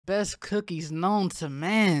Best cookies known to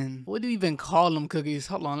man. What do you even call them cookies?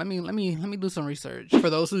 Hold on, let me do some research. For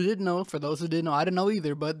those who didn't know, I didn't know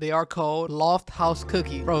either, but they are called Loft House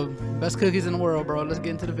Cookie. Bro, best cookies in the world, bro. Let's get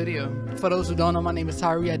into the video. For those who don't know, my name is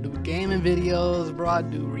Tyree. I do gaming videos, bro. I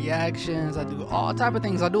do reactions. I do all type of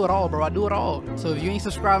things. I do it all, bro. I do it all. So if you ain't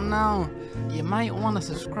subscribed now, you might want to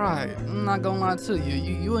subscribe. I'm not gonna lie to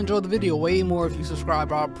you. You enjoy the video way more if you subscribe,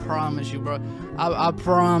 bro. I promise you, bro. I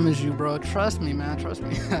promise you, bro. Trust me, man. Trust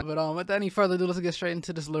me. But without any further ado, let's get straight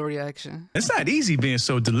into this little reaction. It's not easy being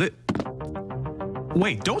so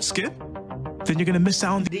Wait, don't skip. Then you're gonna miss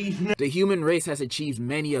out on The human race has achieved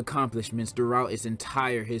many accomplishments throughout its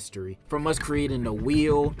entire history. From us creating the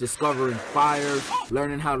wheel, discovering fire,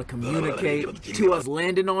 learning how to communicate, to us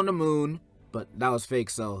landing on the moon. But that was fake,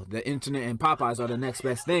 so the internet and Popeyes are the next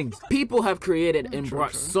best things. People have created and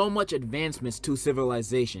brought so much advancements to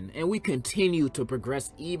civilization, and we continue to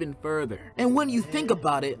progress even further. And when you think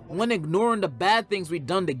about it, when ignoring the bad things we've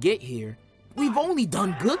done to get here, we've only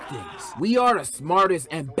done good things. We are the smartest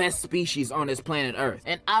and best species on this planet Earth.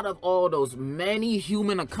 And out of all those many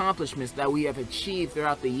human accomplishments that we have achieved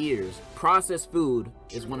throughout the years, processed food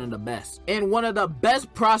is one of the best. And one of the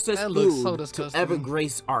best processed food to ever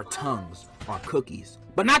grace our tongues are cookies.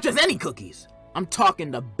 But not just any cookies. I'm talking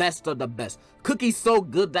the best of the best. Cookies so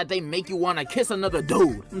good that they make you want to kiss another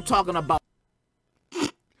dude. I'm talking about...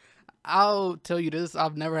 I'll tell you this,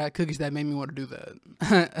 I've never had cookies that made me want to do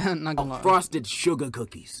that. I'm not gonna lie. Frosted sugar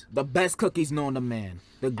cookies. The best cookies known to man.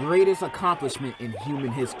 The greatest accomplishment in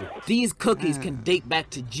human history. These cookies can date back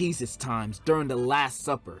to Jesus times during the Last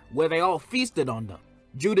Supper, where they all feasted on them.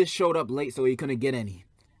 Judas showed up late so he couldn't get any.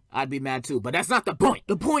 I'd be mad too, but that's not the point.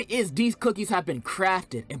 The point is these cookies have been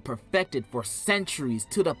crafted and perfected for centuries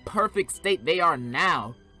to the perfect state they are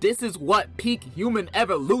now. This is what peak human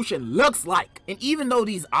evolution looks like. And even though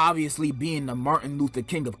these obviously being the Martin Luther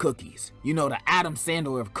King of cookies, you know, the Adam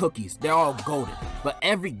Sandler of cookies, they're all golden. But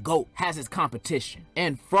every goat has its competition.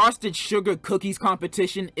 And frosted sugar cookies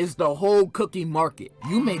competition is the whole cookie market.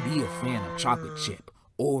 You may be a fan of chocolate chip,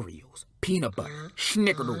 Oreos, peanut butter,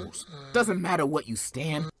 Snickerdoodles. Doesn't matter what you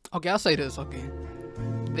stand. Okay, I'll say this, okay.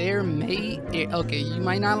 There may, okay, you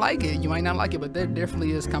might not like it, but there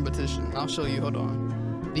definitely is competition. I'll show you, hold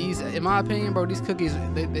on. These, in my opinion, bro, these cookies,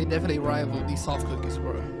 they definitely rival these soft cookies,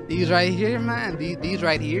 bro. These right here, man, these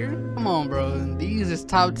right here, come on, bro. These is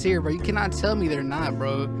top tier, bro. You cannot tell me they're not,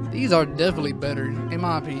 bro. These are definitely better, in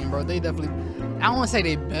my opinion, bro. They definitely, I don't want to say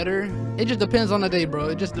they better. It just depends on the day, bro.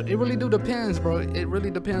 It really do depends, bro. It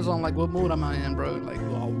really depends on, like, what mood am I in, bro. Like,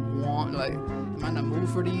 do I want, like, am I in the mood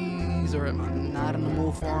for these, or am I not in the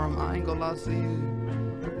mood for them? I ain't gonna lie to you.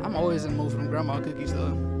 I'm always in the mood for them grandma cookies,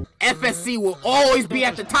 though. FSC will always be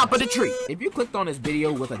at the top of the tree. If you clicked on this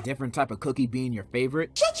video with a different type of cookie being your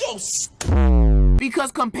favorite,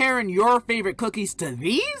 because comparing your favorite cookies to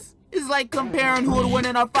these is like comparing who would win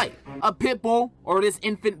in a fight, a pit bull or this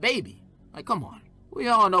infant baby. Like, come on. We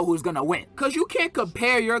all know who's gonna win. Cause you can't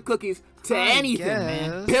compare your cookies to anything,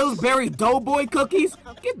 man. Pillsbury Doughboy cookies?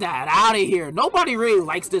 Get that out of here. Nobody really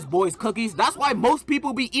likes this boy's cookies. That's why most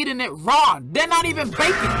people be eating it raw. They're not even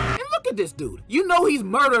baking. And look at this dude. You know he's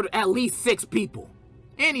murdered at least 6 people.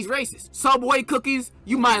 And he's racist. Subway cookies,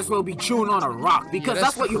 you might as well be chewing on a rock because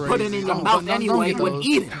that's what you're putting in your mouth anyway when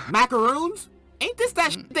eating. Macaroons? Ain't this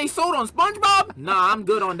that shit they sold on SpongeBob? Nah, I'm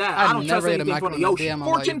good on that. I don't trust anything from the ocean.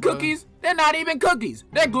 Fortune cookies? They're not even cookies.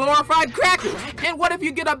 They're glorified crackers. And what if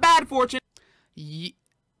you get a bad fortune? And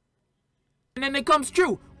then it comes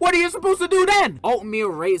true. What are you supposed to do then? Oatmeal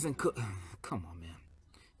raisin Come on, man.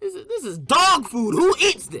 This is dog food. Who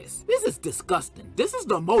eats this? This is disgusting. This is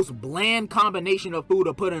the most bland combination of food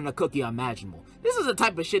to put in a cookie imaginable. This is the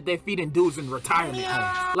type of shit they feed in dudes in retirement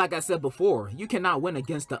homes. Like I said before, you cannot win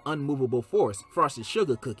against the unmovable force, frosted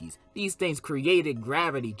sugar cookies. These things created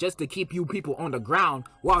gravity just to keep you people on the ground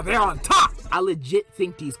while they're on top. I legit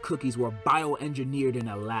think these cookies were bioengineered in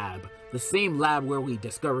a lab. The same lab where we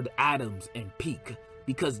discovered atoms and peak.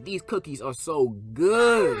 Because these cookies are so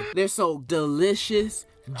good. They're so delicious,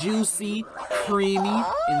 juicy, creamy,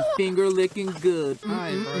 and finger-licking good.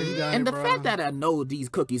 And the fact that I know these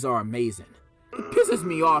cookies are amazing, it pisses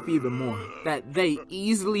me off even more that they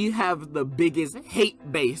easily have the biggest hate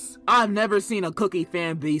base. I've never seen a cookie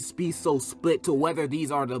fan base be so split to whether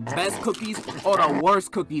these are the best cookies or the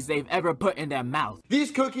worst cookies they've ever put in their mouth.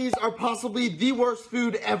 These cookies are possibly the worst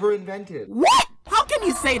food ever invented. What? How can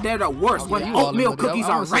you say they're the worst when oatmeal cookies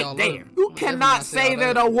are right there? You cannot say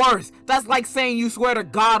they're the worst. That's like saying you swear to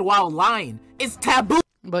God while lying. It's taboo.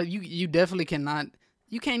 But you definitely cannot.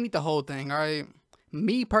 You can't eat the whole thing, all right?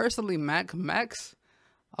 Me personally, max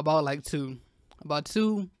about like two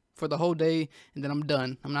for the whole day, and then I'm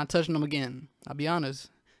done. I'm not touching them again. I'll be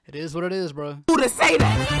honest. It is what it is, bro. Who to say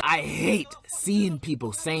that? I hate seeing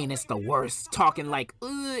people saying it's the worst, talking like,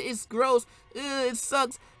 it's gross, it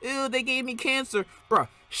sucks, they gave me cancer. Bro,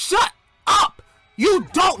 shut up! You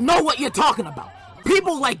don't know what you're talking about.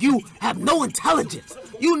 People like you have no intelligence.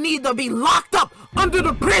 You need to be locked up under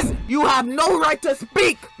the prison. You have no right to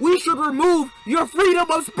speak. We should remove your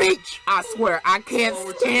freedom of speech. I swear, I can't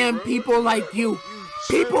stand people like you.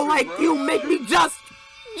 People like you make me just.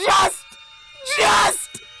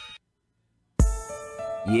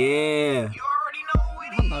 Yeah. You already know who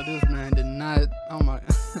it is. No, this man did not. Oh my.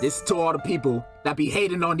 This is to all the people that be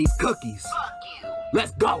hating on these cookies.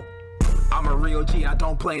 Let's go. I'm a real G, I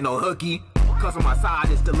don't play no hooky. Cause on my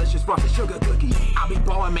side, it's delicious frosted sugar cookie. I be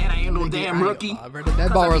ballin', man, I ain't no damn rookie.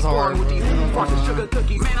 That bar was hard, bro. Frosted sugar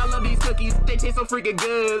cookies, man, I love these cookies. They taste so freaking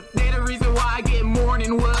good. They the reason why I get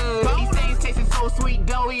morning wood. These things tasting so sweet,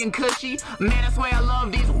 doughy, and cushy. Man, I swear I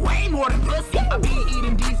love these way more than pussy. I be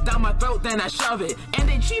eating these down my throat, then I shove it. And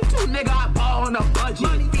they cheap too, nigga, I ball on a budget.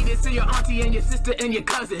 Feed this to your auntie and your sister and your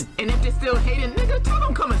cousin. And if they still hating, nigga, tell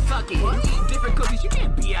them come and suck it. Eat different cookies, you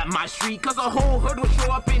can't be at my street. Cause a whole hood will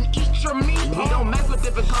show up and eat your meat. We don't mess with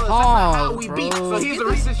different colors, that's not how we beat. So here's the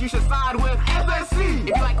reasons you should side with FSC. If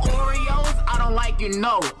you like Oreos, I don't like you,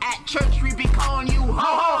 no. At church we be calling you ho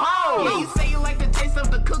ho ho. Yeah, you say you like the taste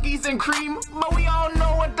of the cookies and cream, but we all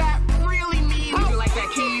know what that really means. If you like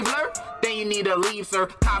that Keebler, then you need to leave, sir.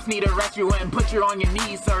 Cops need to arrest you and put you on your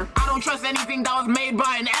knees, sir. I don't trust anything that was made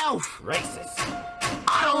by an elf. Racist.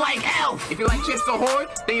 I don't like elf. If you like Chips Ahoy,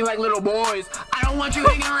 then you like little boys. I don't want you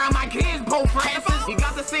hanging around my kids, Pope Francis. You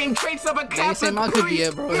got the same traits of a Catholic priest.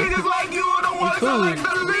 Yet, bro. Niggas like you are the ones that like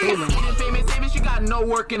the least. Eating famous, you got no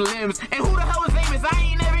working limbs. And who the hell is famous? I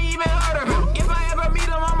ain't never even heard of him. If I ever meet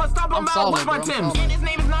him, I'ma stomp him out with my Timbs. And his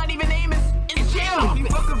name is not even Amos. It's Jim. If you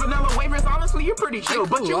fuck with vanilla wafers, honestly, you're pretty chill.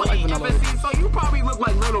 But you ain't FSC, so you probably look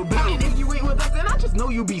like Little Bill. And if you ain't with us, then I just know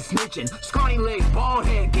you be snitching. Scrawny legs, bald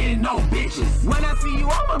head, getting no bitches. When I see you,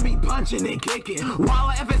 I'ma be punching and kicking.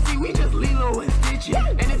 While at FSC, we just Lilo and Stitching.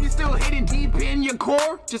 And if you're still hating deep in your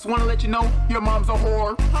core, just wanna let you know your mom's a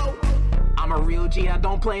whore. I'm a real G, I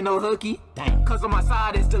don't play no hooky. Dang. Cause on my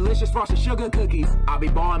side, it's delicious frosted sugar cookies. I be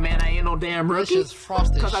ballin', man, I ain't no damn rookie. Delicious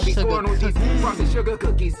frosted Cause I be scoring with these frosted sugar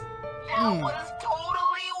cookies. Mm. That was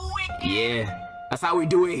totally wicked. Yeah, that's how we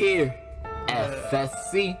do it here.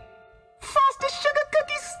 FSC. Frosted sugar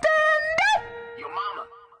cookies, stand up. Your mama.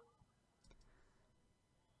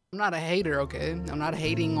 I'm not a hater, okay? I'm not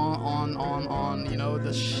hating on you know,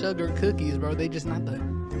 the sugar cookies, bro. They just not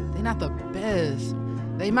the best.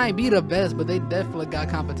 They might be the best, but they definitely got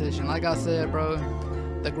competition. Like I said, bro,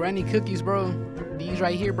 the granny cookies, bro, these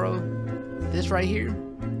right here, bro, this right here,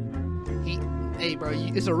 hey, bro,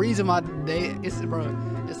 it's a reason why it's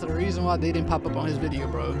the reason why they didn't pop up on his video,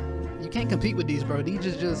 bro. You can't compete with these, bro.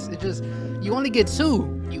 These just you only get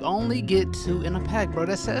two. You only get two in a pack, bro.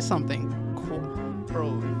 That says something,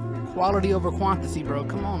 bro. Quality over quantity, bro.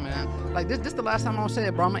 Come on, man. Like this the last time I'm gonna say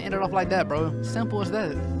it, bro. I'm gonna end it off like that, bro. Simple as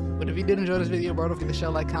that. But if you did enjoy this video, bro, don't forget to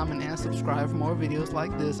share, like, comment, and subscribe for more videos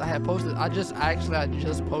like this. I just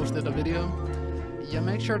posted a video. Yeah,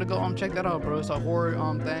 make sure to go check that out, bro. It's a horror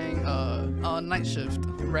thing, Night Shift.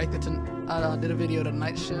 I did a video to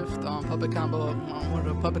Night Shift puppet combo, one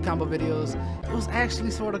of the puppet combo videos. It was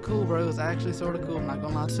actually sort of cool, bro. It was actually sort of cool. I'm not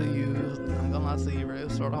gonna lie to you. Bro. It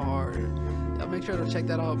was sort of hard. Y'all make sure to check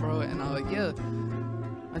that out, bro. And yeah,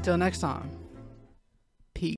 until next time.